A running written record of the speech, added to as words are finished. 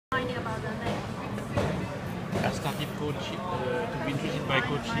started coaching, to be interested by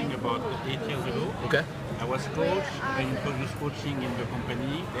coaching about 8 years ago. Okay. I was coach, I introduced coaching in the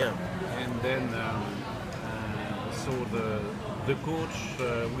company. Yeah. And then, so the coach,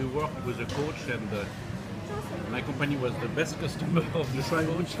 we worked with the coach, and my company was the best customer of this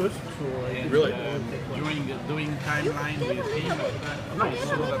coach. And, really? During doing timeline with him, I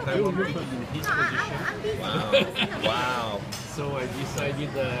saw that I wanted to be in his position. Wow. Wow. So I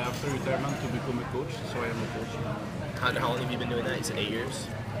decided after retirement to become a coach, so I am a coach now. How long have you been doing that? You said 8 years?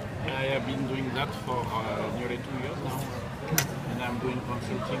 I have been doing that for nearly 2 years now, and I'm doing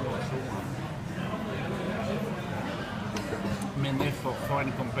consulting also. Mainly for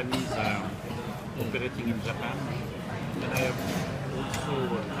foreign companies operating in Japan. And I have also,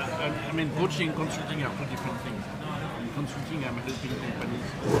 I mean, coaching and consulting are two different things. In consulting, I'm helping companies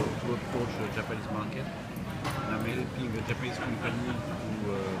to approach the Japanese market. And I'm helping a Japanese company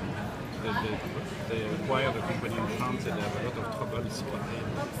to they acquire the company in France and they have a lot of trouble, so I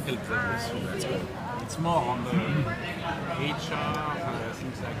help them also. That's good. It's more on the HR,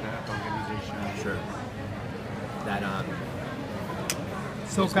 things like that, organization. Sure. That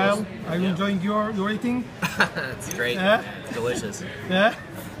So Kyle, are you enjoying your eating? it's great. It's delicious. Yeah.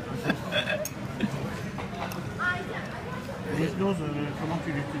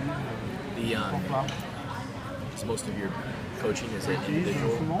 So most of your coaching is it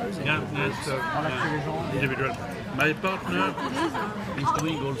individual? Or is it Individual. My partner is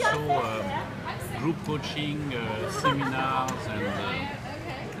doing also group coaching, seminars, and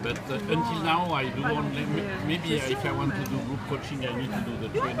but until now I do only, maybe if I want to do group coaching I need to do the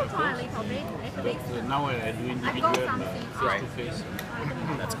trainer course, but now I do individual face-to-face.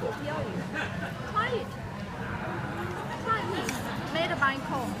 That's cool. Try it. Try it. Made by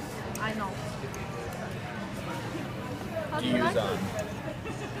home. I know. Do you use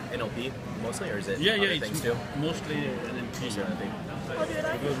NLP mostly, or is it Yeah, other things too? mostly NLP. So I think.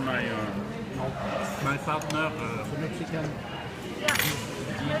 Because my partner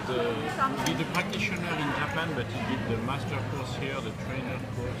did the practitioner in Japan, but he did the master course here, the trainer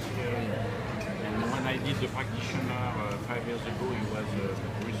course here. And when I did the practitioner 5 years ago, he was a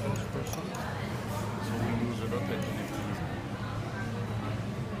resource person. So we use a lot of NLP.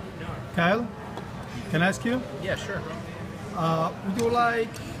 Kyle, can I ask you? Yeah, sure. Would you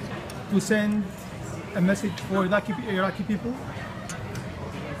like to send a message for Iraqi people,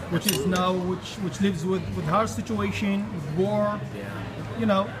 which is now which lives with hard situation, with war? Yeah. You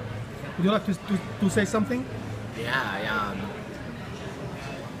know, would you like to say something? Yeah.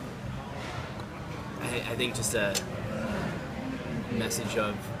 I think just a message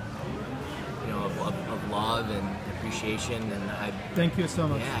of of love and appreciation, and I. Thank you so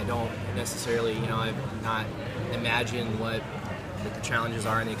much. Yeah, I don't necessarily, I've not imagined what the challenges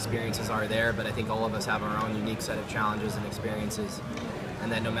are and the experiences are there, but I think all of us have our own unique set of challenges and experiences,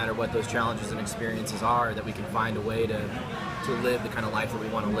 and that no matter what those challenges and experiences are, that we can find a way to live the kind of life that we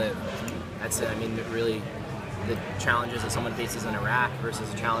want to live. That's it. I mean, really, the challenges that someone faces in Iraq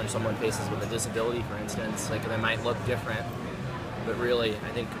versus a challenge someone faces with a disability, for instance, like they might look different, but really,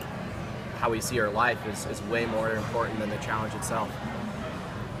 I think how we see our life is way more important than the challenge itself.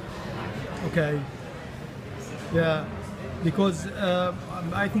 Okay. Yeah, because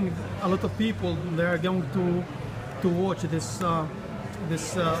I think a lot of people, they are going to watch this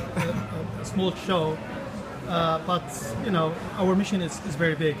small show, but our mission is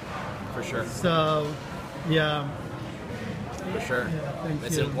very big. For sure. So yeah. For sure. Yeah,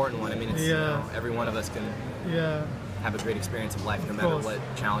 it's an important one. I mean, it's every one of us can have a great experience of life, no matter what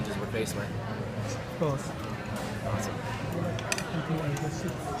challenges we're faced with. Of course. Awesome.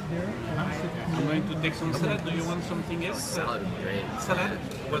 I'm going to take some salad. Do you want something else? Salad would be great. Salad?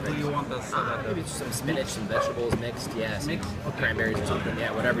 What do you want as salad? Maybe just some spinach, some vegetables mixed. Yeah, some cranberries or something.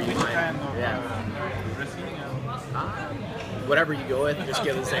 Yeah, whatever you find. Yeah. Whatever you go with, just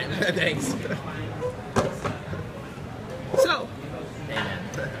give the same. Thanks. So,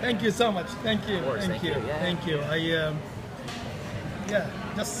 thank you so much. Thank you. Of course, thank you. Yeah. Thank you.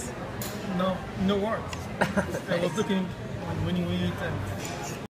 Just no words. I was looking when you eat and